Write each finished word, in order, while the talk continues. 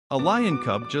A lion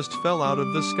cub just fell out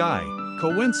of the sky,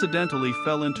 coincidentally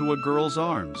fell into a girl's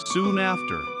arms. Soon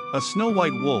after, a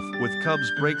snow-white wolf with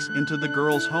cubs breaks into the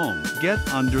girl's home. Get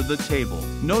under the table.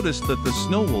 Notice that the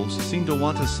snow wolves seem to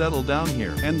want to settle down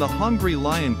here, and the hungry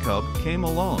lion cub came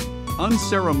along,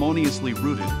 unceremoniously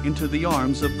rooted into the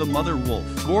arms of the mother wolf.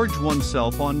 Gorge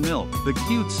oneself on milk. The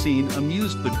cute scene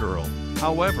amused the girl.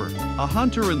 However, a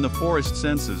hunter in the forest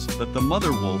senses that the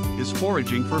mother wolf is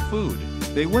foraging for food.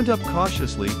 They went up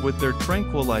cautiously with their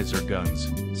tranquilizer guns,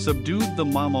 subdued the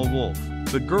mama wolf.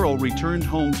 The girl returned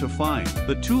home to find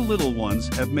the two little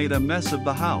ones have made a mess of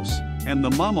the house, and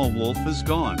the mama wolf is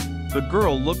gone. The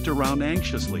girl looked around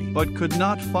anxiously, but could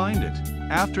not find it.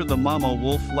 After the mama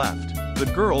wolf left, the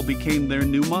girl became their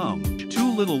new mom.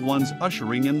 Two little ones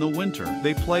ushering in the winter.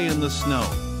 They play in the snow.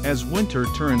 As winter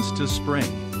turns to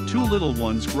spring, two little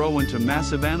ones grow into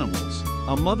massive animals.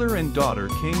 A mother and daughter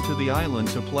came to the island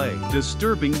to play,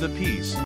 disturbing the peace.